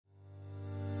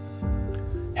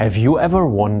Have you ever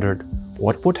wondered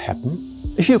what would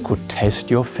happen if you could test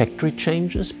your factory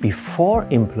changes before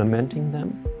implementing them?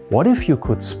 What if you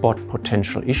could spot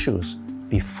potential issues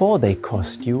before they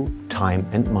cost you time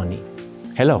and money?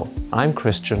 Hello, I'm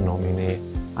Christian Nomine.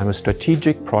 I'm a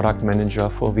strategic product manager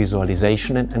for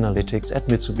visualization and analytics at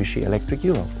Mitsubishi Electric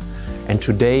Europe. And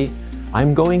today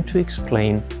I'm going to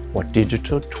explain what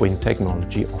digital twin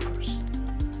technology offers.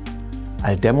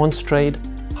 I'll demonstrate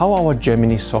how our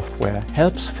Gemini software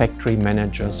helps factory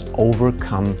managers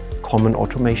overcome common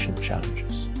automation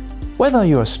challenges. Whether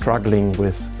you are struggling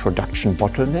with production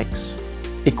bottlenecks,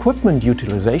 equipment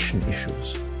utilization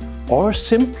issues, or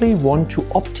simply want to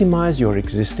optimize your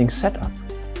existing setup,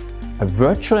 a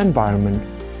virtual environment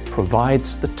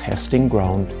provides the testing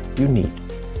ground you need.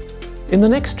 In the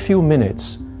next few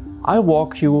minutes, I'll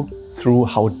walk you through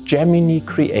how Gemini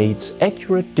creates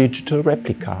accurate digital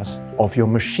replicas of your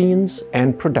machines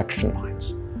and production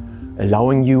lines,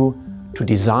 allowing you to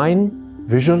design,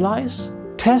 visualize,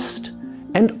 test,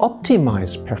 and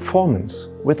optimize performance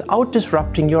without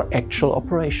disrupting your actual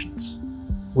operations.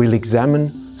 We'll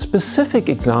examine specific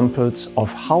examples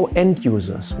of how end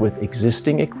users with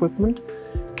existing equipment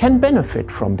can benefit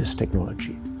from this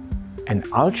technology. And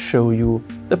I'll show you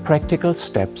the practical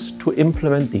steps to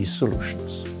implement these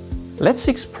solutions. Let's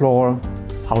explore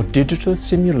how digital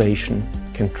simulation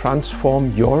can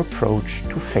transform your approach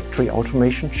to factory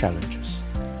automation challenges.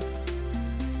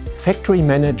 Factory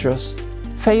managers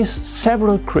face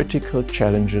several critical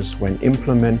challenges when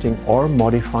implementing or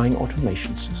modifying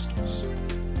automation systems.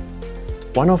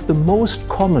 One of the most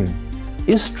common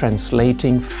is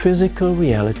translating physical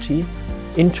reality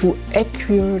into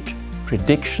accurate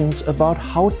predictions about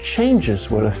how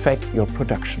changes will affect your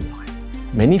production line.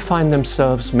 Many find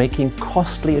themselves making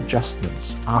costly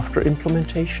adjustments after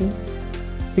implementation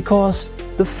because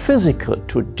the physical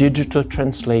to digital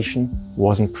translation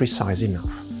wasn't precise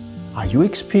enough. Are you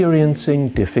experiencing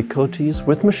difficulties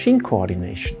with machine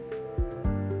coordination?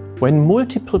 When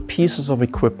multiple pieces of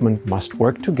equipment must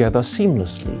work together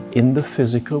seamlessly in the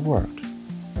physical world,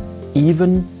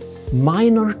 even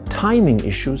minor timing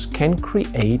issues can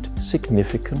create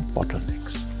significant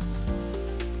bottlenecks.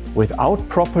 Without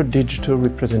proper digital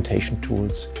representation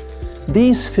tools,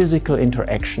 these physical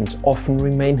interactions often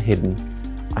remain hidden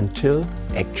until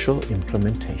actual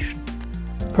implementation.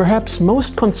 Perhaps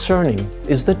most concerning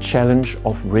is the challenge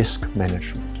of risk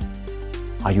management.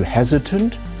 Are you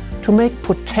hesitant to make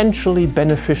potentially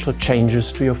beneficial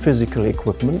changes to your physical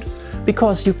equipment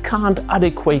because you can't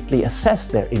adequately assess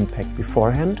their impact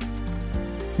beforehand?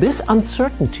 This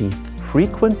uncertainty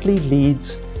frequently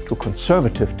leads to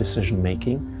conservative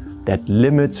decision-making that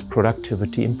limits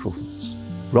productivity improvements.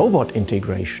 Robot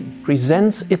integration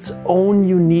presents its own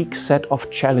unique set of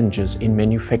challenges in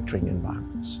manufacturing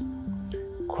environments.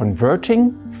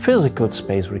 Converting physical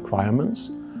space requirements,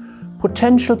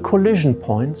 potential collision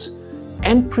points,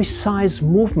 and precise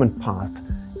movement paths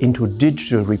into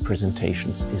digital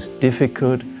representations is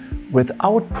difficult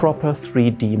without proper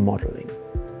 3D modeling.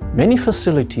 Many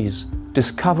facilities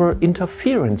discover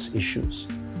interference issues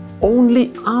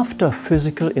only after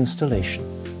physical installation,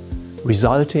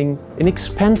 resulting in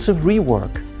expensive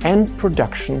rework and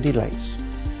production delays.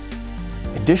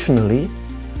 Additionally,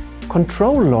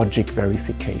 control logic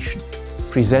verification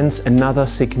presents another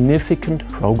significant.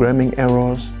 Programming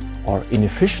errors or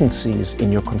inefficiencies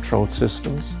in your control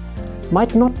systems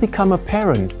might not become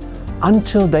apparent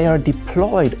until they are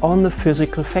deployed on the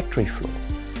physical factory floor,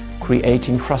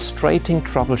 creating frustrating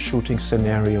troubleshooting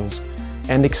scenarios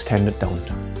and extended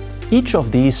downtime. Each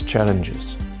of these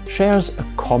challenges shares a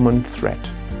common thread.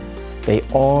 They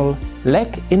all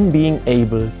lack in being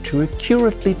able to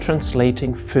accurately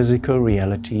translating physical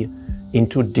reality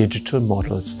into digital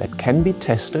models that can be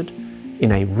tested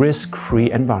in a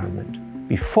risk-free environment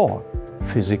before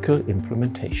physical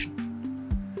implementation.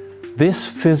 This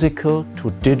physical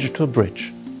to digital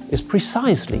bridge is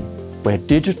precisely where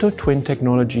digital twin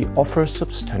technology offers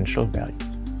substantial value.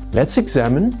 Let's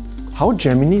examine how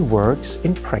Gemini works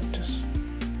in practice.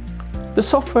 The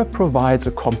software provides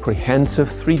a comprehensive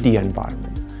 3D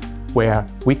environment where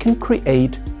we can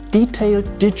create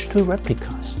detailed digital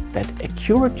replicas that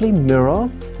accurately mirror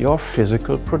your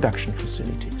physical production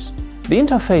facilities. The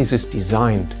interface is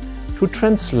designed to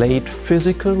translate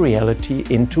physical reality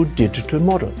into digital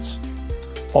models,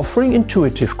 offering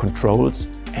intuitive controls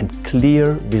and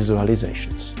clear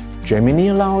visualizations. Gemini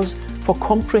allows for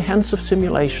comprehensive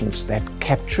simulations that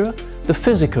capture the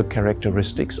physical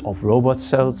characteristics of robot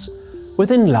cells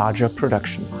within larger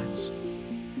production lines.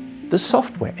 The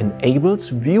software enables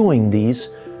viewing these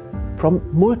from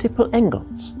multiple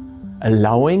angles,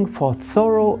 allowing for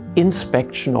thorough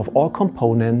inspection of all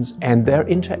components and their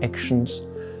interactions,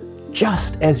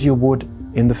 just as you would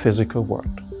in the physical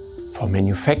world. For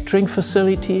manufacturing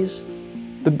facilities,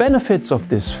 the benefits of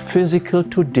this physical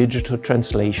to digital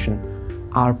translation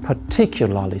are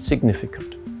particularly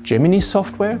significant. Gemini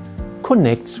software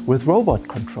connects with robot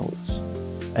controllers,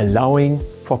 allowing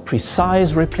for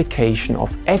precise replication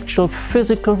of actual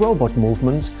physical robot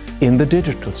movements in the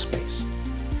digital space.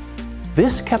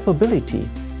 This capability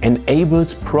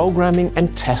enables programming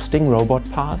and testing robot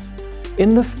paths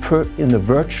in the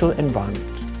virtual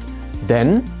environment,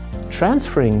 then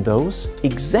transferring those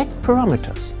exact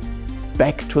parameters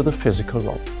back to the physical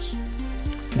robots.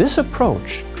 This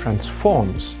approach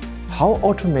transforms how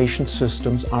automation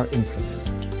systems are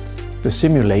implemented. The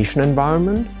simulation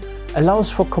environment allows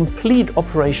for complete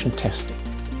operation testing,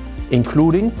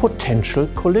 including potential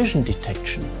collision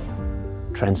detection,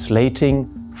 translating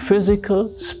physical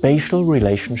spatial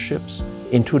relationships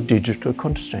into digital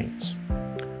constraints.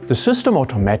 The system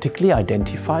automatically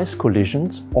identifies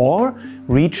collisions or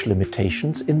reach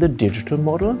limitations in the digital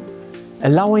model,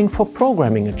 allowing for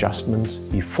programming adjustments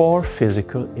before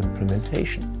physical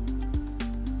implementation.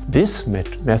 This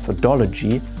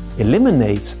methodology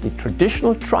eliminates the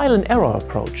traditional trial and error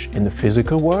approach in the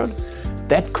physical world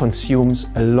that consumes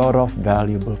a lot of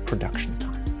valuable production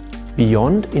time.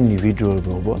 Beyond individual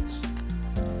robots,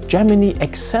 Gemini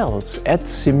excels at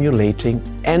simulating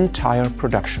entire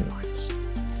production lines.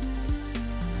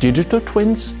 Digital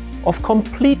twins of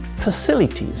complete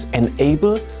facilities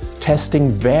enable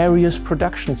testing various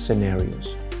production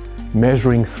scenarios,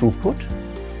 measuring throughput,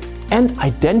 and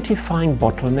identifying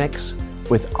bottlenecks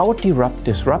without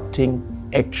disrupting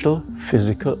actual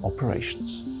physical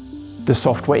operations. The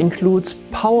software includes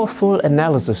powerful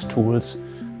analysis tools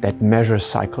that measure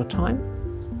cycle time,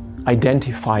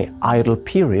 identify idle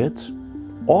periods,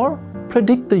 or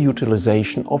predict the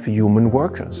utilization of human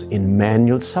workers in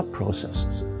manual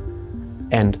sub-processes,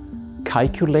 and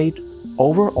calculate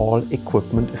overall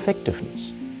equipment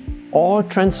effectiveness, all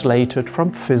translated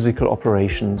from physical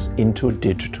operations into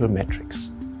digital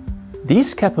metrics.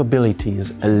 These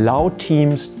capabilities allow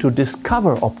teams to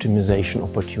discover optimization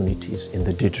opportunities in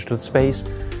the digital space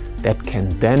that can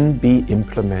then be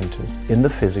implemented in the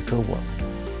physical world.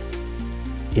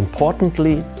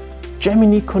 Importantly,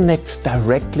 Gemini connects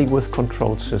directly with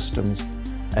control systems,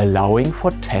 allowing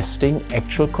for testing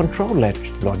actual control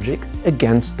logic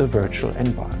against the virtual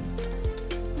environment.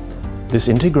 This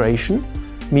integration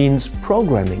means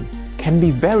programming can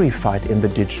be verified in the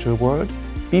digital world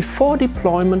before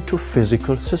deployment to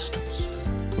physical systems,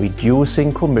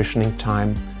 reducing commissioning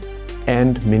time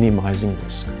and minimizing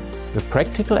risk. The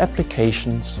practical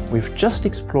applications we've just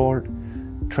explored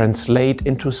translate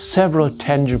into several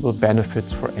tangible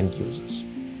benefits for end users.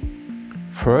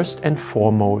 First and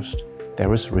foremost,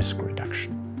 there is risk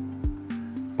reduction.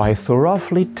 By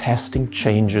thoroughly testing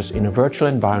changes in a virtual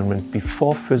environment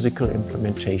before physical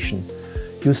implementation,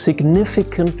 you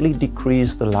significantly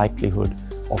decrease the likelihood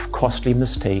of costly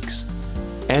mistakes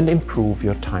and improve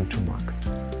your time to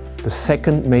market. The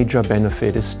second major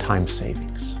benefit is time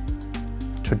savings.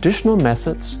 Traditional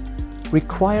methods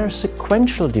require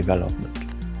sequential development.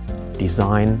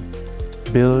 Design,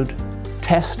 build,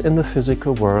 test in the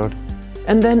physical world,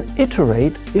 and then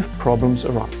iterate if problems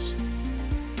arise.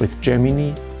 With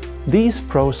Gemini, these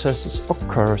processes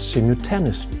occur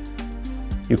simultaneously.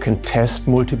 You can test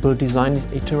multiple design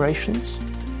iterations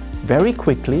very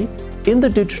quickly in the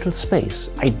digital space,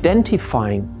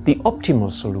 identifying the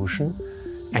optimal solution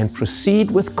and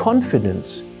proceed with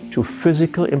confidence to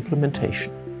physical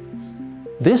implementation.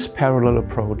 This parallel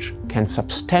approach can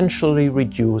substantially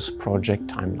reduce project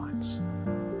timelines.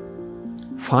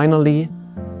 Finally,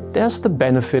 there's the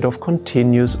benefit of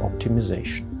continuous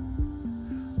optimization.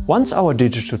 Once our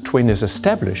digital twin is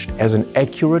established as an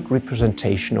accurate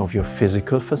representation of your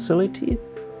physical facility,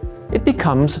 it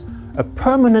becomes a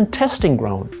permanent testing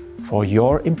ground for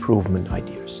your improvement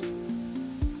ideas.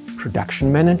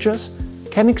 Production managers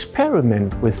can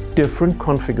experiment with different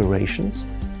configurations,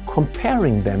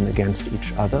 comparing them against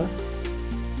each other,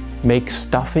 make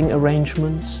staffing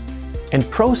arrangements, and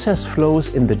process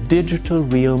flows in the digital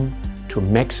realm to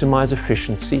maximize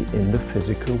efficiency in the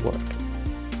physical world.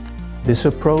 This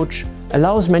approach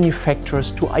allows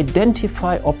manufacturers to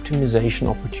identify optimization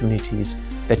opportunities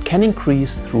that can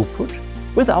increase throughput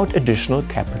without additional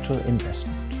capital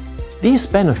investment. These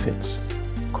benefits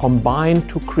combine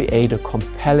to create a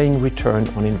compelling return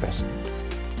on investment.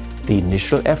 The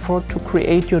initial effort to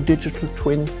create your digital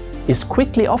twin is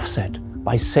quickly offset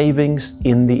by savings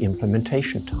in the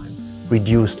implementation time,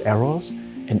 reduced errors,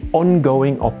 and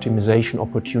ongoing optimization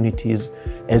opportunities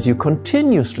as you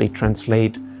continuously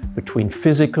translate between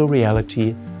physical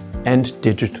reality and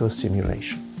digital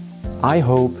simulation. I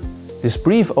hope this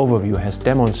brief overview has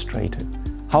demonstrated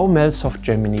how MELSOFT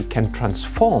Gemini can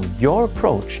transform your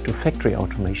approach to factory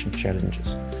automation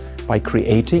challenges by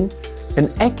creating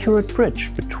an accurate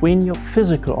bridge between your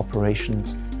physical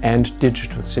operations and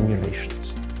digital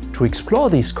simulations. To explore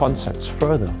these concepts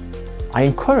further, I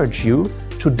encourage you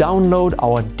to download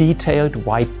our detailed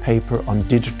white paper on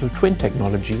digital twin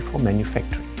technology for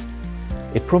manufacturing.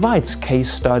 It provides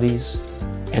case studies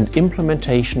and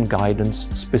implementation guidance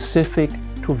specific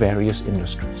to various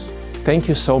industries. Thank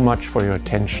you so much for your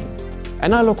attention,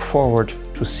 and I look forward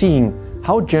to seeing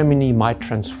how Gemini might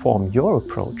transform your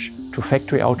approach to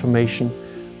factory automation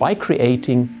by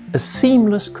creating a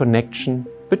seamless connection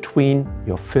between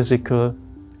your physical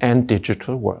and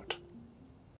digital world.